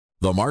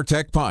The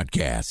MarTech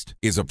Podcast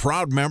is a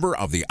proud member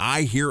of the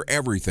I Hear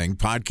Everything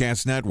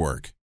Podcast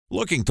Network.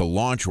 Looking to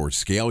launch or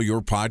scale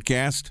your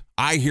podcast?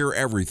 I Hear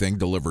Everything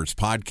delivers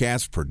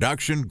podcast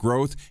production,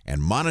 growth,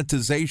 and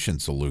monetization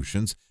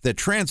solutions that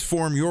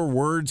transform your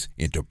words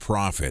into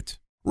profit.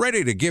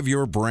 Ready to give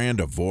your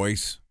brand a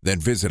voice? Then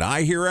visit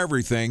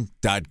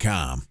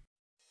iheareverything.com.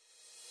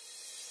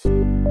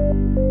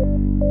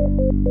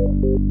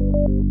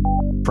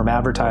 From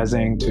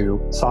advertising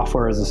to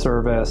software as a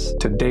service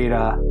to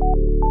data.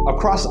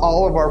 Across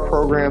all of our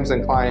programs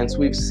and clients,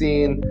 we've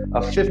seen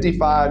a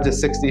 55 to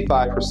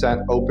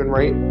 65% open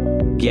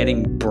rate.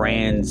 Getting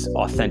brands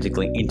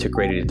authentically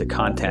integrated into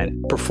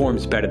content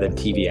performs better than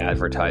TV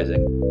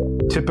advertising.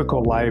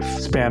 Typical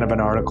lifespan of an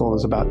article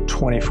is about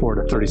 24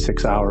 to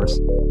 36 hours.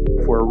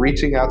 If we're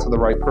reaching out to the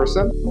right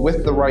person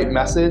with the right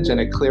message and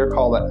a clear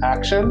call to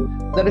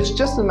action, then it's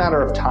just a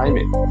matter of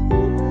timing.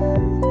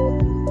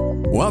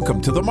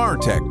 Welcome to the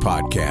MarTech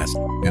Podcast,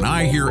 an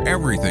I Hear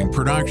Everything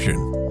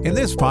production. In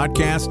this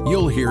podcast,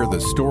 you'll hear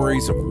the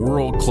stories of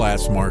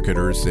world-class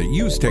marketers that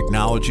use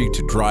technology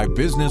to drive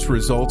business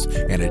results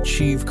and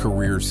achieve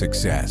career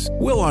success.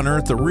 We'll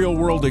unearth the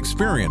real-world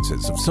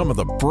experiences of some of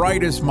the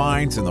brightest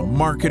minds in the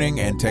marketing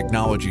and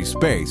technology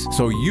space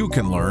so you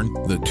can learn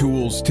the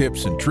tools,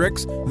 tips, and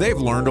tricks they've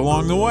learned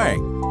along the way.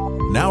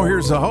 Now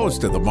here's the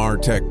host of the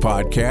MarTech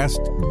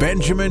Podcast,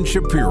 Benjamin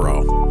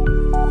Shapiro.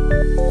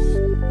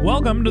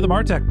 Welcome to the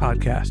MarTech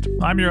Podcast.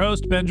 I'm your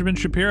host, Benjamin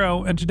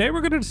Shapiro, and today we're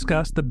going to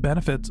discuss the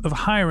benefits of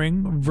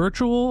hiring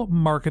virtual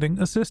marketing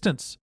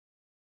assistants.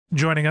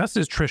 Joining us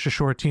is Trisha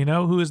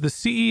Shortino, who is the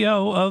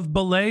CEO of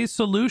Belay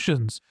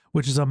Solutions,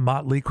 which is a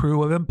motley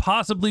crew of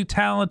impossibly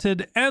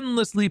talented,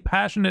 endlessly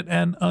passionate,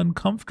 and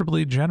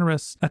uncomfortably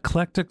generous,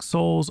 eclectic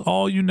souls,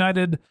 all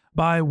united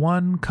by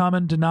one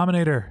common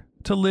denominator: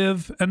 to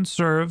live and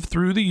serve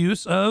through the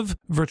use of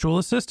virtual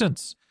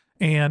assistants.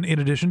 And in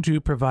addition to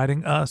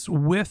providing us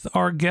with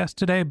our guest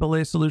today,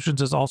 Belay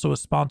Solutions is also a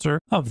sponsor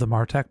of the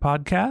MarTech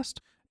Podcast.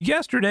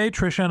 Yesterday,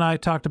 Trisha and I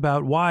talked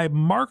about why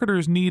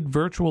marketers need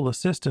virtual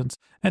assistants,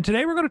 and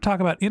today we're going to talk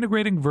about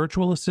integrating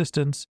virtual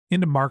assistants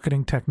into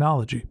marketing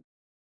technology.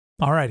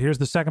 All right, here's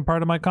the second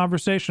part of my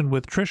conversation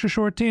with Trisha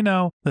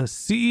Shortino, the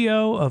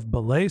CEO of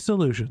Belay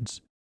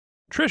Solutions.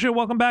 Trisha,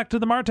 welcome back to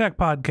the MarTech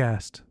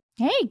Podcast.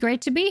 Hey,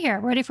 great to be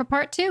here. Ready for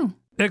part two.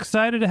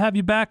 Excited to have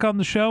you back on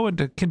the show and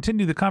to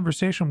continue the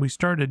conversation we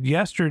started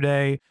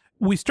yesterday.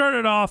 We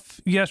started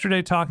off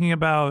yesterday talking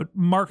about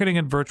marketing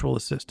and virtual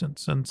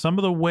assistants and some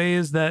of the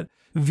ways that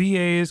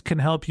VAs can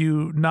help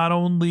you not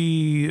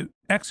only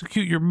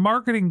execute your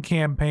marketing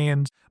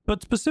campaigns,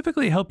 but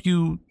specifically help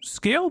you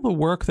scale the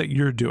work that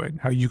you're doing,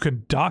 how you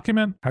can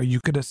document, how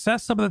you can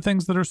assess some of the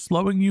things that are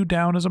slowing you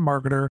down as a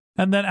marketer,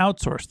 and then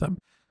outsource them.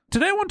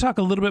 Today, I want to talk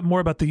a little bit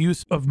more about the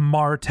use of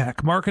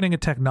MarTech, marketing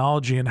and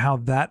technology, and how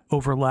that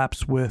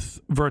overlaps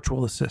with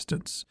virtual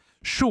assistants.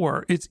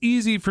 Sure, it's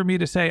easy for me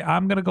to say,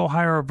 I'm going to go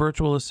hire a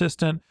virtual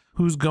assistant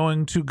who's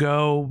going to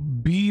go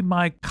be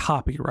my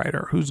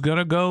copywriter, who's going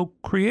to go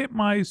create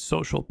my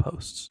social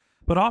posts.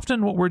 But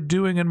often what we're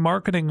doing in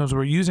marketing is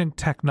we're using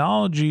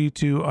technology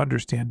to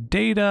understand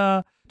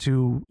data,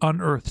 to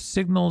unearth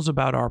signals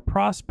about our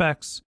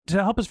prospects,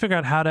 to help us figure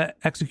out how to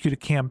execute a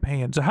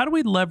campaign. So how do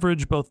we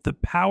leverage both the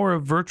power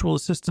of virtual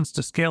assistants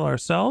to scale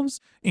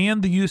ourselves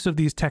and the use of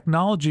these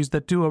technologies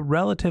that do a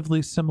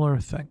relatively similar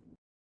thing?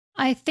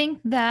 I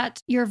think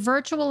that your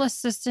virtual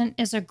assistant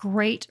is a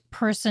great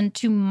person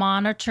to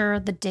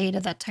monitor the data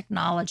that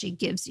technology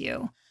gives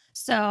you.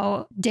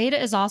 So data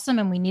is awesome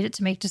and we need it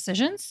to make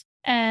decisions,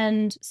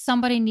 and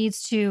somebody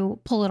needs to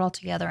pull it all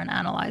together and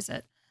analyze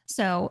it.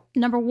 So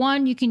number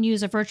one, you can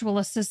use a virtual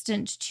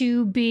assistant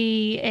to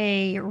be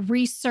a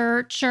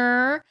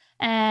researcher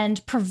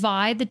and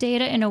provide the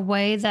data in a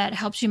way that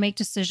helps you make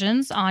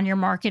decisions on your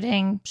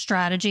marketing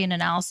strategy and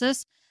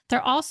analysis.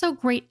 They're also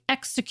great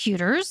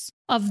executors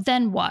of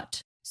then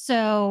what.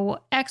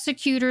 So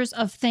executors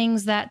of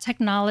things that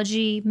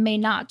technology may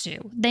not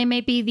do. They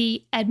may be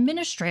the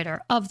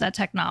administrator of that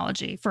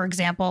technology. For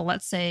example,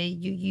 let's say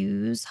you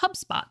use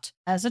HubSpot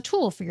as a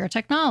tool for your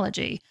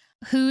technology.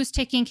 Who's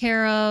taking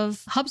care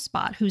of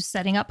HubSpot? Who's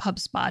setting up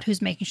HubSpot?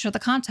 Who's making sure the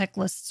contact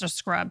lists are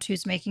scrubbed?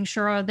 Who's making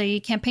sure the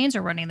campaigns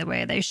are running the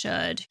way they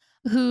should?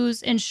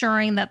 Who's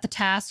ensuring that the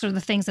tasks or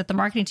the things that the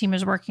marketing team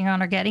is working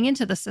on are getting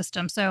into the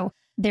system? So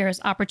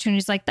there's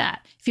opportunities like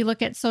that. If you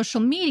look at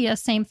social media,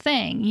 same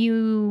thing.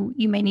 You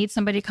may need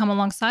somebody to come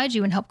alongside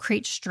you and help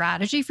create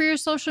strategy for your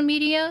social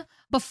media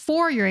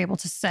before you're able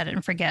to set it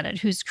and forget it.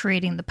 Who's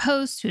creating the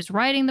posts? Who's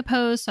writing the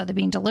posts? Are they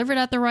being delivered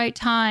at the right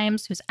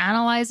times? Who's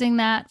analyzing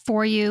that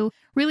for you?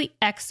 Really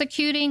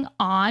executing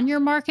on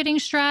your marketing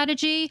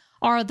strategy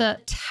are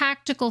the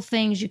tactical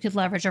things you could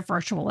leverage a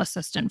virtual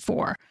assistant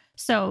for.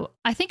 So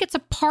I think it's a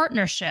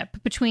partnership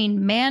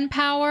between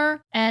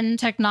manpower and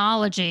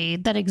technology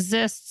that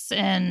exists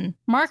in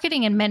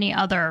marketing and many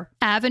other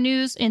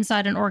avenues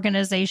inside an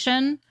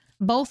organization,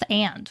 both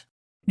and.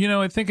 You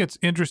know, I think it's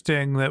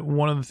interesting that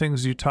one of the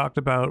things you talked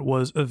about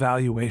was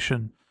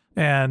evaluation.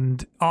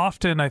 And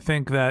often I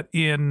think that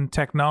in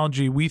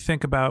technology, we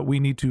think about we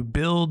need to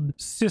build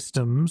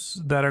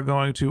systems that are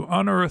going to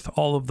unearth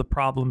all of the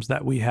problems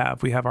that we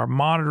have. We have our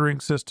monitoring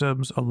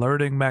systems,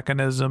 alerting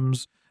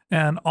mechanisms,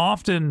 and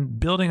often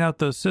building out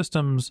those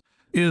systems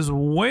is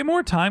way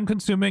more time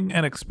consuming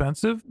and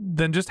expensive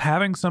than just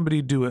having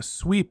somebody do a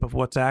sweep of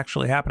what's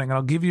actually happening. And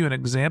I'll give you an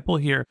example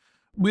here.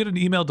 We had an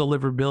email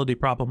deliverability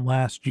problem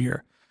last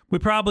year. We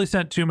probably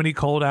sent too many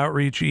cold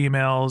outreach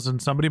emails and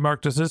somebody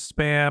marked us as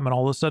spam, and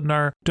all of a sudden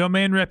our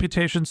domain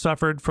reputation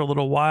suffered for a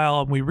little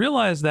while. And we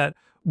realized that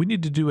we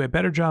need to do a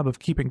better job of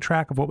keeping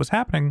track of what was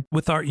happening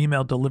with our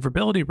email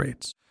deliverability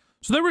rates.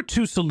 So there were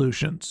two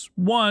solutions.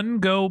 One,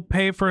 go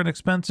pay for an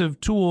expensive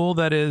tool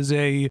that is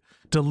a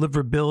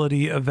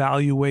deliverability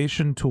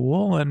evaluation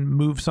tool and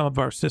move some of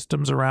our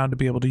systems around to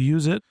be able to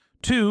use it.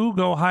 Two,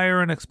 go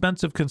hire an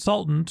expensive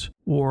consultant.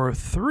 Or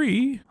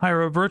three,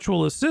 hire a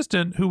virtual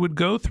assistant who would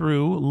go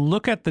through,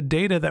 look at the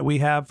data that we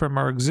have from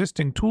our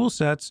existing tool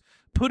sets,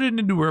 put it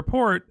into a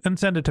report, and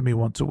send it to me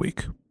once a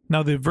week.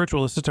 Now, the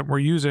virtual assistant we're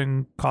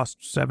using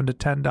costs $7 to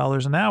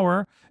 $10 an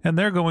hour, and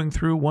they're going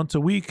through once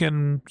a week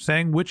and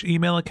saying which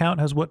email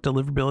account has what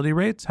deliverability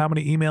rates, how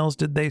many emails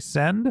did they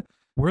send,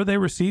 where they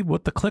received,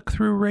 what the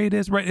click-through rate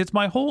is, right? It's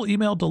my whole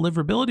email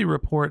deliverability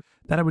report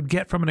that I would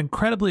get from an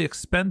incredibly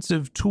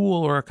expensive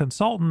tool or a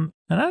consultant,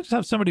 and I just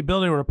have somebody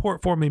building a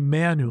report for me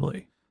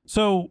manually.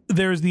 So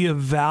there's the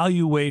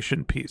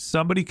evaluation piece.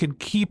 Somebody can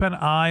keep an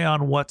eye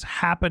on what's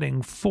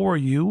happening for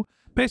you,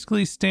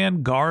 basically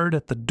stand guard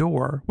at the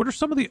door. What are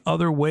some of the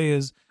other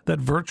ways that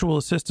virtual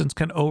assistants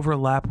can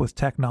overlap with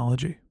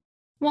technology?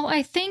 Well,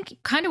 I think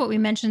kind of what we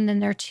mentioned in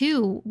there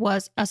too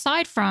was,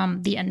 aside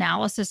from the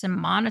analysis and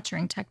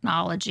monitoring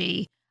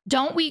technology,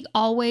 don't we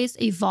always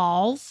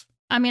evolve?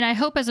 I mean, I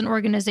hope as an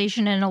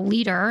organization and a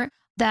leader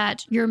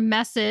that your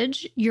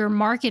message, your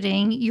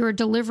marketing, your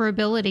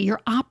deliverability, your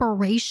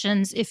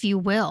operations, if you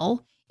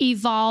will,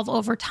 evolve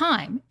over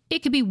time. It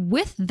could be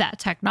with that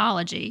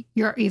technology,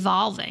 you're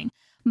evolving.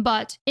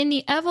 But in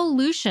the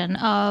evolution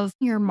of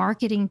your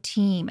marketing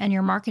team and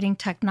your marketing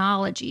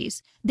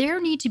technologies, there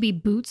need to be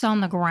boots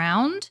on the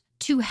ground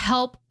to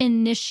help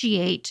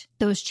initiate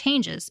those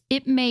changes.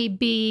 It may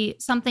be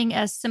something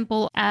as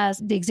simple as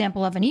the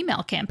example of an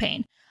email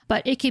campaign,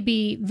 but it could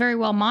be very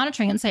well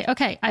monitoring and say,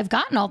 okay, I've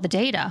gotten all the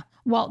data.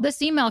 Well,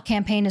 this email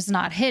campaign is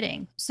not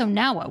hitting. So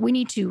now what? We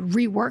need to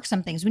rework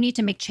some things. We need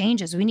to make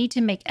changes. We need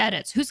to make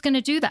edits. Who's going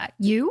to do that?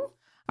 You?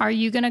 Are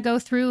you going to go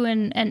through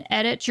and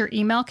edit your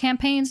email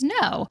campaigns?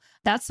 No,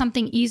 that's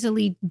something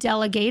easily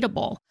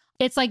delegatable.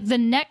 It's like the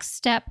next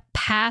step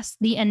past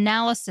the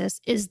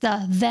analysis is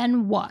the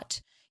then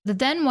what. The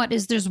then what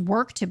is there's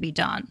work to be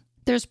done.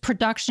 There's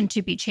production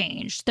to be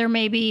changed. There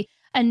may be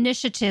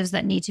initiatives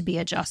that need to be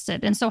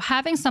adjusted. And so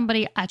having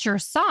somebody at your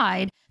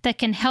side that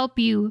can help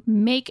you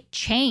make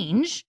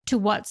change to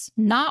what's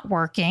not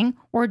working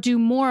or do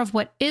more of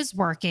what is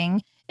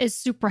working is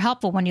super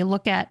helpful when you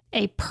look at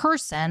a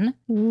person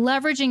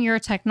leveraging your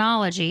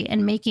technology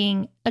and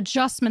making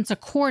adjustments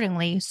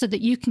accordingly so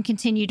that you can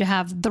continue to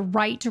have the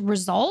right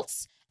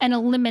results and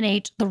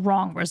eliminate the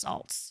wrong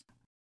results.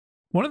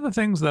 One of the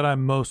things that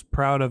I'm most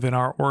proud of in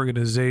our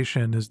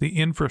organization is the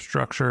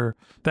infrastructure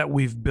that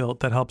we've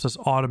built that helps us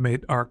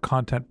automate our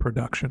content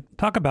production.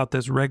 Talk about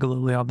this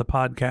regularly on the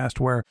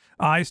podcast, where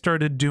I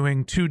started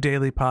doing 2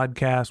 daily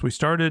podcasts. We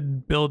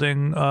started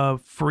building a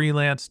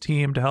freelance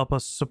team to help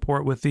us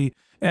support with the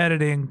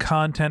editing,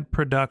 content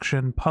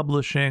production,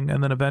 publishing,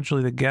 and then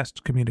eventually the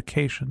guest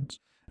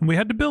communications. And we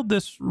had to build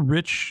this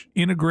rich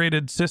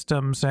integrated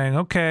system saying,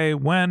 okay,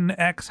 when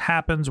X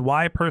happens,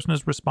 Y person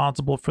is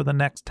responsible for the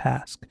next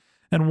task.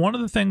 And one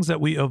of the things that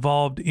we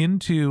evolved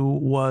into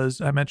was,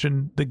 I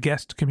mentioned the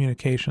guest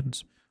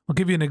communications. I'll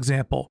give you an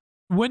example.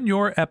 When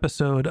your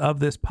episode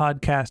of this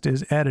podcast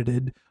is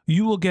edited,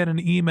 you will get an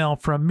email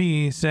from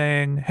me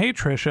saying, hey,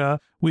 Trisha,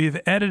 we've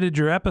edited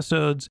your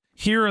episodes.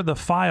 Here are the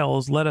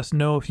files. Let us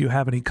know if you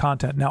have any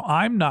content. Now,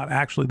 I'm not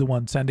actually the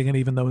one sending it,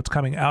 even though it's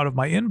coming out of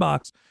my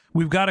inbox.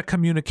 We've got a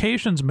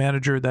communications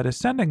manager that is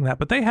sending that,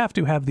 but they have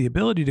to have the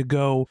ability to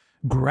go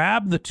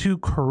grab the 2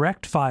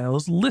 correct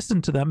files,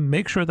 listen to them,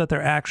 make sure that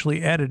they're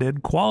actually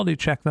edited, quality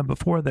check them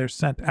before they're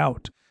sent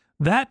out.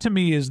 That to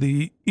me is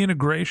the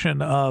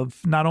integration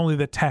of not only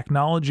the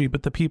technology,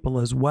 but the people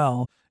as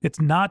well. It's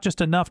not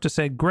just enough to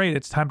say, great,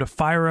 it's time to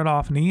fire it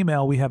off an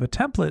email. We have a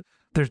template.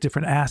 There's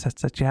different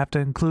assets that you have to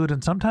include.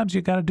 And sometimes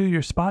you got to do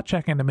your spot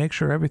checking to make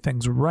sure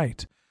everything's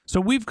right. So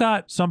we've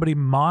got somebody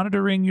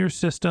monitoring your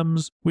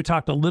systems. We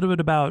talked a little bit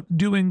about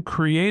doing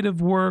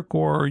creative work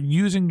or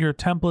using your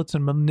templates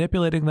and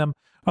manipulating them.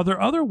 Are there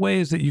other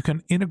ways that you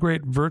can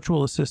integrate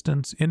virtual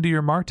assistants into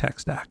your MarTech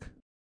stack?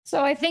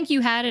 So I think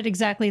you had it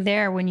exactly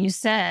there when you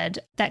said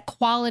that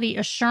quality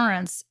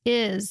assurance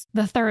is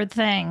the third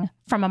thing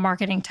from a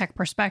marketing tech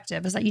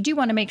perspective, is that you do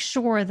want to make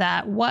sure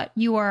that what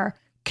you are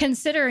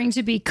considering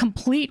to be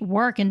complete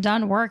work and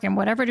done work and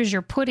whatever it is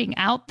you're putting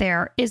out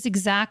there is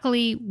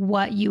exactly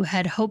what you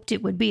had hoped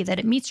it would be, that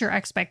it meets your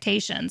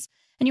expectations.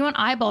 And you want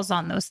eyeballs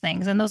on those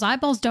things. And those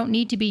eyeballs don't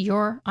need to be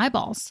your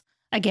eyeballs.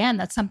 again,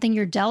 that's something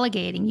you're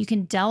delegating. You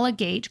can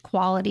delegate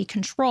quality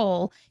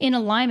control in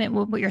alignment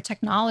with what your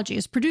technology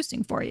is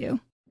producing for you.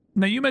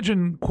 Now, you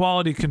mentioned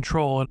quality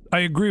control, and I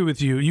agree with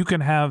you. You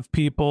can have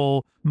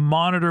people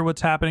monitor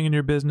what's happening in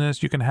your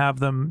business. You can have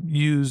them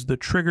use the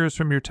triggers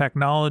from your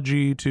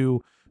technology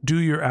to do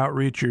your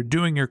outreach. You're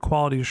doing your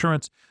quality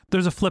assurance.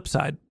 There's a flip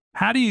side.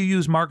 How do you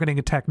use marketing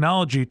and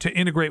technology to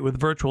integrate with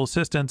virtual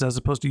assistants as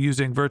opposed to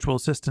using virtual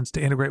assistants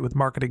to integrate with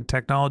marketing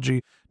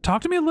technology?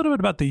 Talk to me a little bit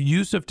about the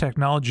use of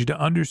technology to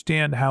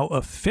understand how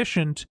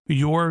efficient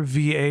your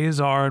VAs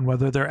are and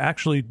whether they're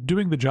actually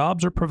doing the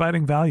jobs or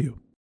providing value.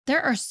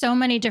 There are so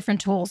many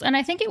different tools, and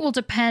I think it will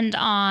depend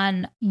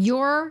on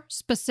your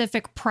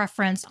specific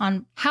preference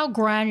on how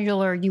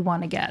granular you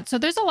want to get. So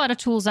there's a lot of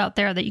tools out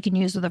there that you can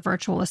use with a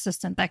virtual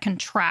assistant that can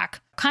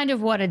track kind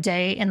of what a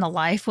day in the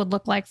life would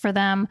look like for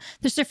them.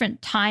 There's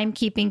different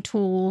timekeeping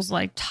tools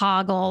like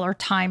Toggle or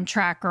Time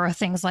Tracker or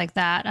things like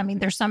that. I mean,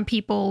 there's some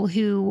people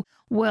who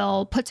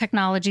will put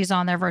technologies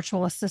on their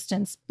virtual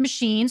assistants,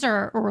 machines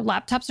or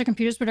laptops or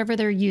computers, whatever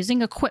they're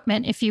using,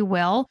 equipment, if you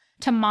will,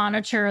 to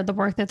monitor the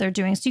work that they're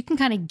doing. So you can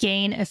kind of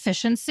gain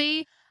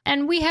efficiency.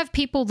 And we have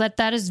people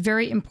that is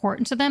very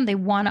important to them. They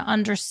want to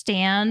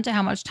understand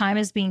how much time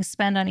is being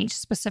spent on each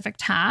specific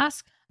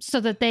task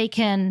so that they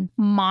can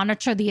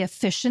monitor the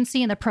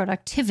efficiency and the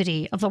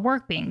productivity of the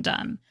work being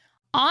done.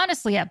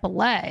 Honestly, at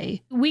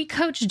Belay, we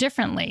coach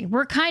differently.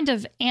 We're kind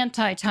of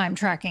anti-time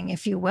tracking,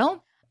 if you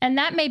will. And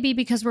that may be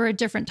because we're a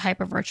different type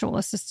of virtual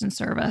assistant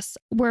service.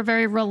 We're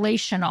very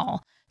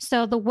relational.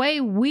 So the way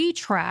we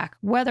track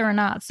whether or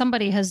not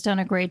somebody has done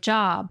a great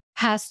job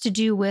has to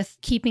do with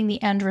keeping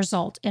the end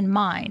result in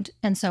mind.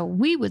 And so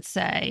we would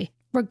say,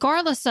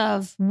 regardless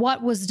of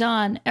what was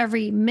done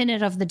every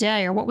minute of the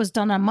day or what was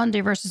done on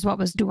Monday versus what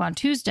was due on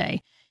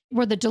Tuesday,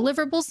 were the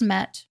deliverables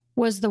met?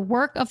 Was the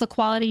work of the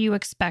quality you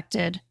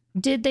expected?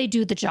 Did they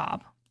do the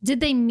job? Did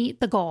they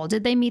meet the goal?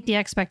 Did they meet the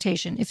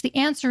expectation? If the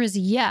answer is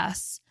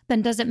yes,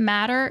 then does it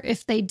matter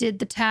if they did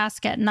the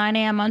task at 9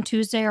 a.m. on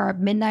Tuesday or at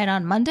midnight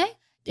on Monday?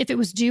 If it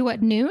was due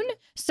at noon?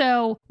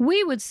 So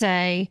we would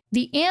say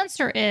the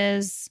answer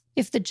is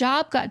if the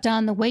job got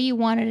done the way you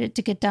wanted it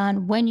to get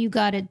done when you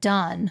got it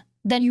done,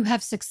 then you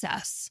have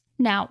success.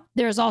 Now,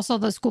 there's also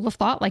the school of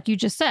thought, like you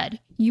just said.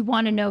 You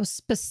want to know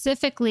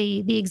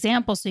specifically the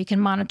example so you can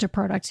monitor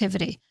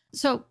productivity.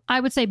 So I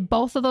would say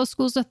both of those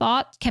schools of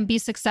thought can be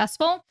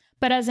successful,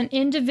 but as an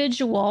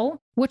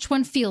individual, which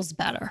one feels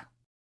better?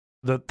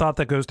 The thought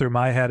that goes through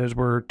my head as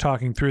we're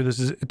talking through this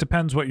is it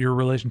depends what your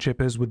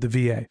relationship is with the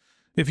VA.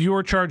 If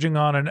you're charging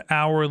on an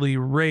hourly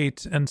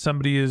rate and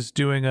somebody is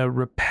doing a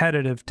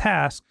repetitive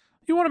task,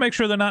 you want to make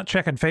sure they're not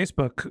checking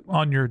Facebook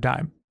on your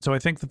dime. So I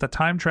think that the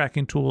time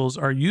tracking tools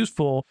are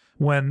useful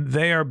when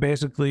they are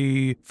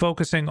basically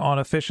focusing on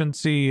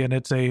efficiency and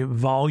it's a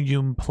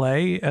volume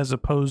play as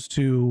opposed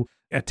to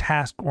a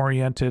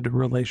task-oriented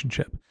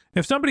relationship.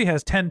 If somebody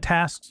has 10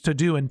 tasks to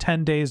do in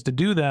 10 days to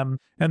do them,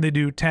 and they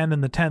do 10 in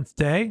the 10th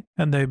day,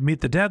 and they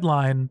meet the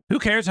deadline, who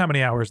cares how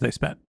many hours they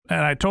spent? And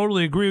I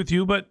totally agree with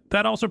you, but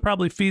that also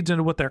probably feeds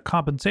into what their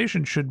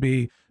compensation should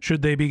be.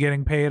 Should they be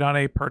getting paid on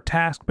a per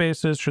task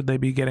basis? Should they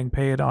be getting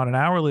paid on an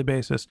hourly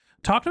basis?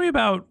 Talk to me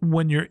about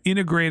when you're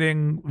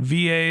integrating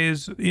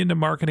VAs into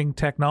marketing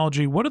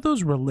technology, what do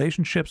those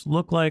relationships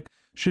look like?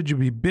 Should you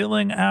be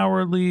billing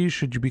hourly?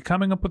 Should you be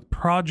coming up with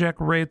project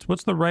rates?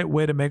 What's the right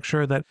way to make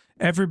sure that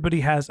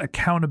everybody has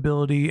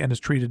accountability and is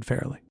treated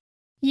fairly?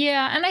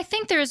 Yeah, and I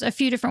think there's a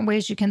few different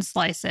ways you can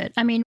slice it.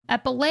 I mean,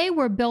 at Belay,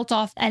 we're built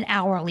off an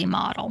hourly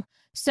model.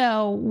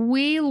 So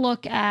we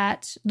look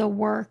at the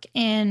work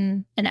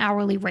in an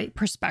hourly rate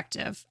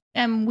perspective,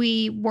 and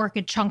we work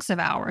at chunks of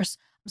hours.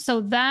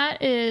 So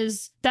that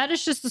is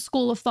just the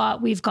school of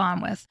thought we've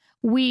gone with.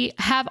 We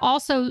have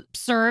also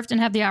served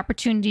and have the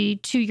opportunity,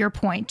 to your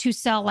point, to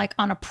sell like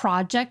on a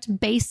project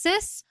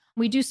basis.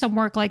 We do some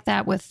work like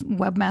that with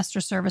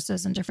Webmaster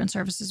Services and different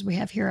services we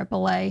have here at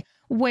Belay,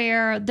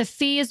 where the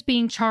fee is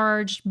being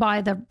charged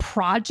by the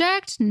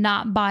project,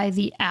 not by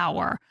the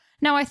hour.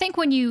 Now, I think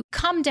when you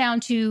come down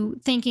to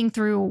thinking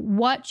through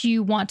what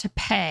you want to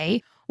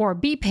pay or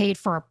be paid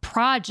for a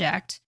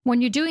project,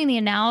 when you're doing the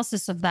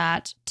analysis of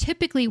that,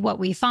 typically what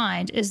we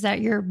find is that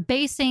you're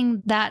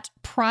basing that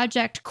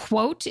project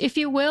quote, if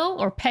you will,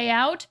 or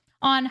payout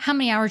on how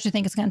many hours you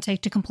think it's going to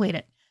take to complete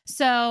it.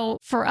 So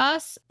for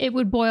us, it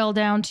would boil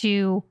down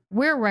to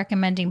we're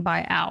recommending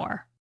by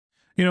hour.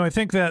 You know, I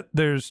think that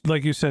there's,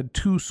 like you said,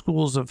 two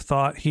schools of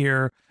thought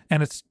here,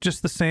 and it's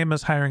just the same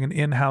as hiring an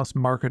in-house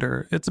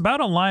marketer. It's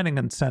about aligning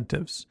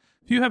incentives.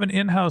 If you have an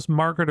in-house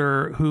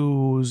marketer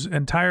whose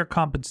entire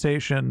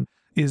compensation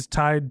is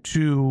tied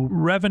to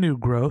revenue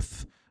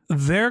growth,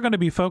 they're going to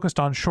be focused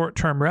on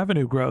short-term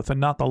revenue growth and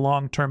not the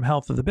long-term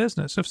health of the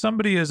business. If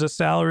somebody is a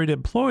salaried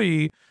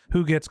employee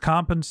who gets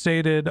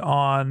compensated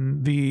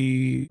on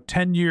the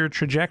 10-year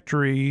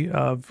trajectory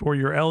of, or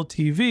your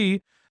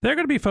LTV, they're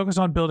going to be focused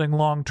on building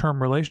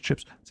long-term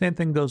relationships. Same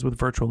thing goes with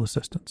virtual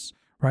assistants,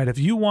 right? If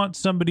you want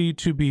somebody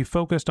to be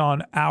focused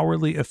on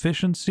hourly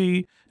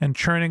efficiency and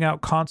churning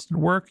out constant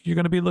work, you're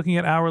going to be looking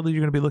at hourly,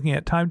 you're going to be looking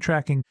at time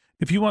tracking.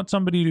 If you want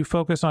somebody to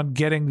focus on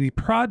getting the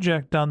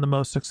project done the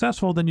most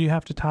successful, then you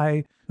have to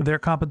tie their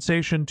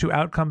compensation to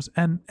outcomes.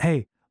 And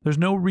hey, there's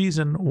no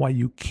reason why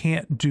you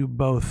can't do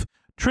both.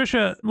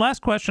 Trisha,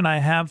 last question I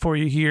have for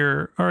you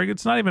here, or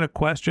it's not even a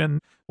question.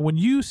 When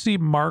you see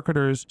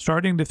marketers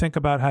starting to think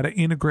about how to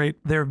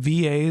integrate their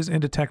VAs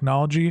into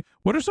technology,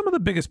 what are some of the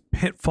biggest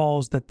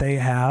pitfalls that they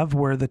have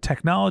where the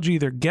technology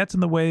either gets in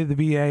the way of the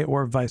VA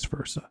or vice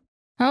versa?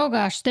 Oh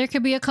gosh, there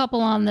could be a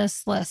couple on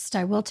this list,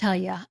 I will tell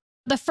you.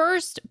 The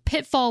first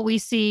pitfall we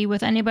see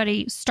with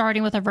anybody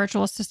starting with a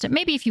virtual assistant,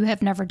 maybe if you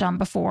have never done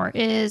before,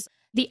 is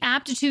the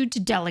aptitude to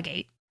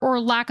delegate or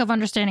lack of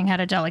understanding how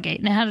to delegate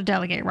and how to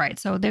delegate right.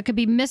 So there could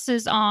be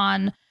misses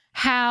on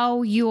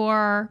how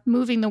you're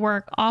moving the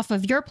work off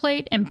of your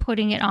plate and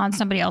putting it on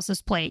somebody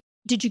else's plate.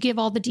 Did you give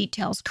all the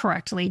details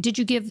correctly? Did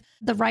you give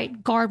the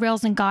right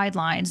guardrails and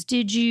guidelines?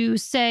 Did you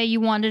say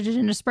you wanted it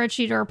in a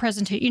spreadsheet or a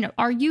presentation?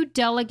 Are you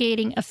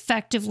delegating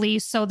effectively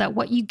so that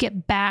what you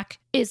get back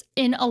is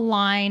in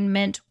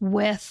alignment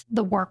with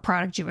the work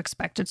product you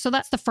expected? So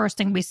that's the first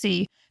thing we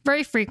see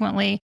very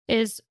frequently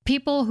is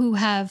people who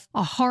have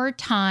a hard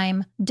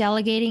time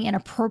delegating and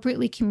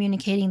appropriately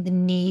communicating the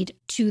need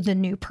to the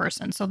new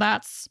person. So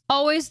that's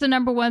always the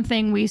number one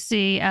thing we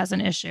see as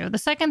an issue. The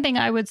second thing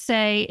I would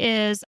say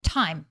is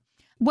time.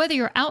 Whether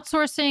you're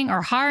outsourcing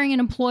or hiring an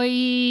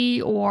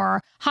employee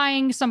or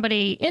hiring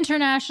somebody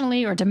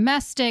internationally or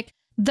domestic,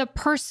 the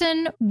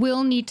person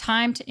will need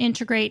time to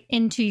integrate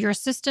into your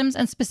systems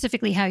and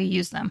specifically how you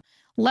use them.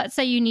 Let's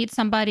say you need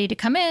somebody to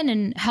come in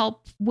and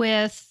help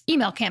with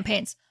email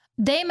campaigns.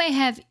 They may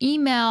have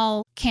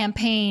email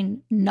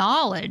campaign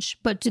knowledge,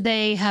 but do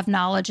they have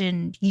knowledge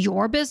in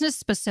your business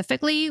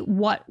specifically?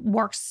 What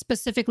works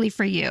specifically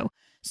for you?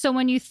 So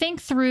when you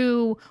think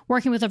through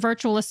working with a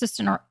virtual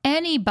assistant or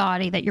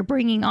anybody that you're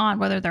bringing on,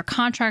 whether they're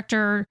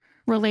contractor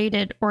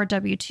related or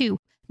W-2,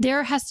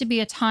 there has to be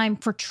a time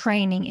for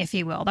training, if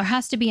you will. There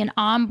has to be an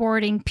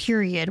onboarding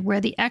period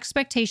where the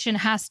expectation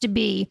has to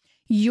be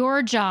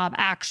your job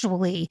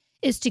actually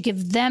is to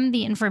give them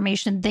the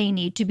information they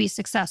need to be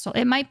successful.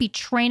 It might be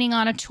training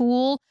on a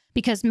tool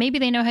because maybe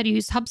they know how to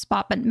use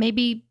HubSpot, but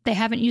maybe they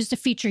haven't used a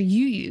feature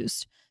you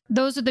used.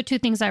 Those are the two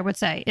things I would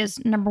say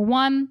is number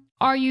one,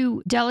 are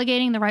you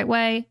delegating the right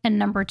way? And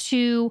number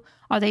two,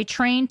 are they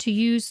trained to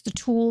use the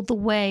tool the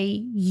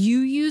way you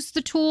use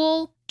the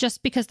tool?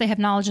 Just because they have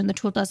knowledge in the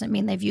tool doesn't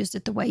mean they've used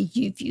it the way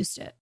you've used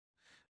it.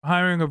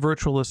 Hiring a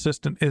virtual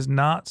assistant is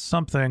not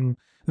something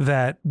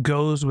that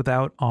goes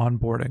without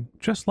onboarding.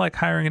 Just like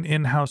hiring an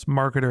in-house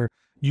marketer,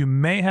 you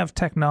may have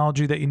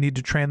technology that you need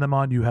to train them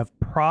on. You have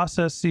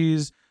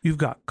processes, you've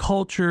got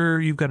culture,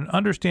 you've got an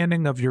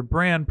understanding of your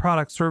brand,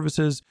 product,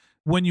 services.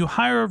 When you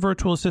hire a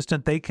virtual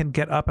assistant, they can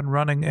get up and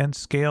running and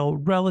scale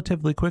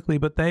relatively quickly,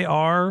 but they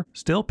are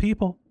still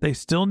people. They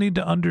still need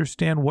to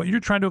understand what you're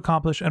trying to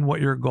accomplish and what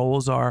your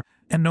goals are.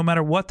 And no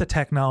matter what the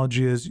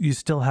technology is, you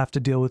still have to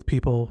deal with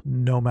people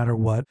no matter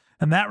what.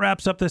 And that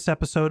wraps up this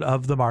episode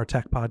of the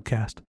MarTech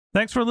Podcast.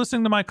 Thanks for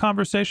listening to my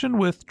conversation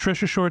with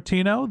Trisha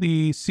Sciortino,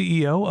 the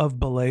CEO of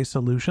Belay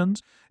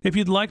Solutions. If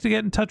you'd like to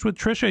get in touch with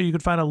Trisha, you can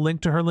find a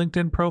link to her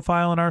LinkedIn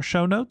profile in our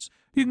show notes.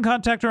 You can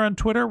contact her on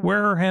Twitter,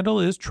 where her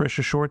handle is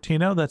Trisha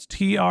Sciortino. That's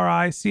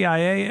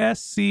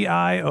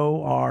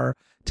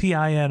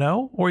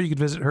TRICIASCIORTINO. Or you can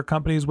visit her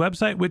company's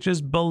website, which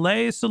is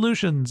Belay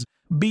Solutions,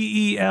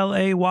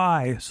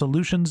 BELAY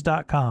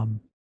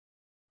solutions.com.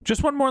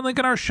 Just one more link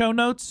in our show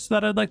notes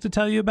that I'd like to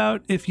tell you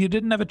about. If you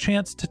didn't have a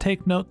chance to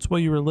take notes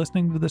while you were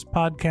listening to this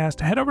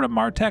podcast, head over to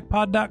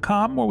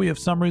martechpod.com where we have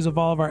summaries of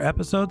all of our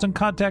episodes and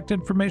contact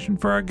information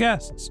for our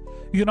guests.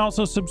 You can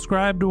also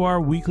subscribe to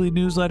our weekly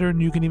newsletter,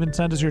 and you can even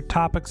send us your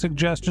topic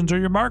suggestions or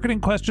your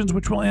marketing questions,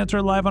 which we'll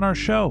answer live on our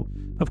show.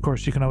 Of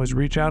course, you can always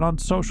reach out on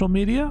social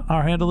media.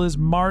 Our handle is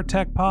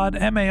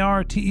MarTechPod,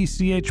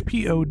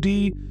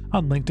 MarTechPod,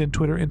 on LinkedIn,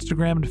 Twitter,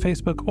 Instagram, and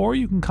Facebook, or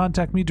you can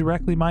contact me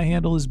directly. My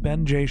handle is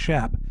Ben J.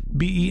 Shap,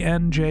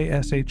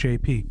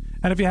 BenJShap.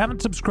 And if you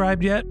haven't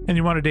subscribed yet and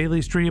you want a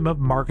daily stream of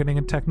marketing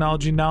and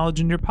technology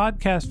knowledge in your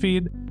podcast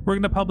feed, we're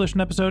going to publish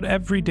an episode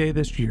every day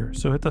this year.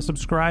 So hit the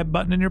subscribe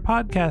button in your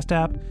podcast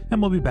app,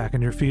 and we'll be back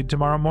in your feed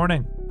tomorrow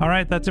morning. All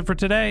right, that's it for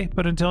today.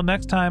 But until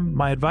next time,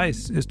 my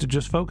advice is to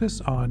just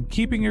focus on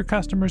keeping your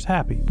customers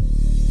happy.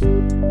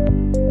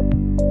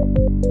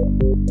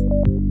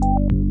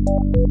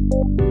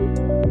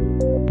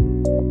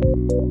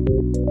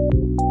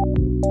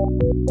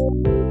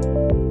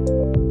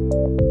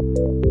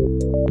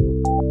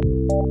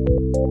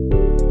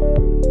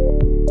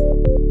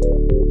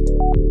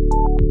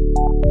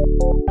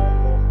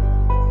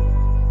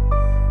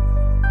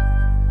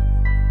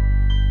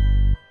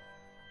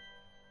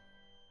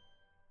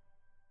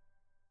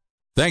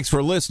 Thanks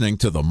for listening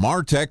to the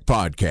MarTech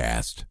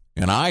Podcast,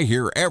 and I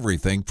Hear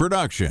Everything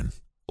production.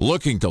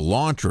 Looking to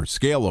launch or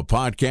scale a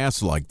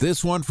podcast like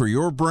this one for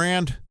your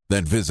brand?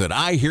 Then visit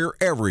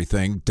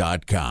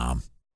iHearEverything.com.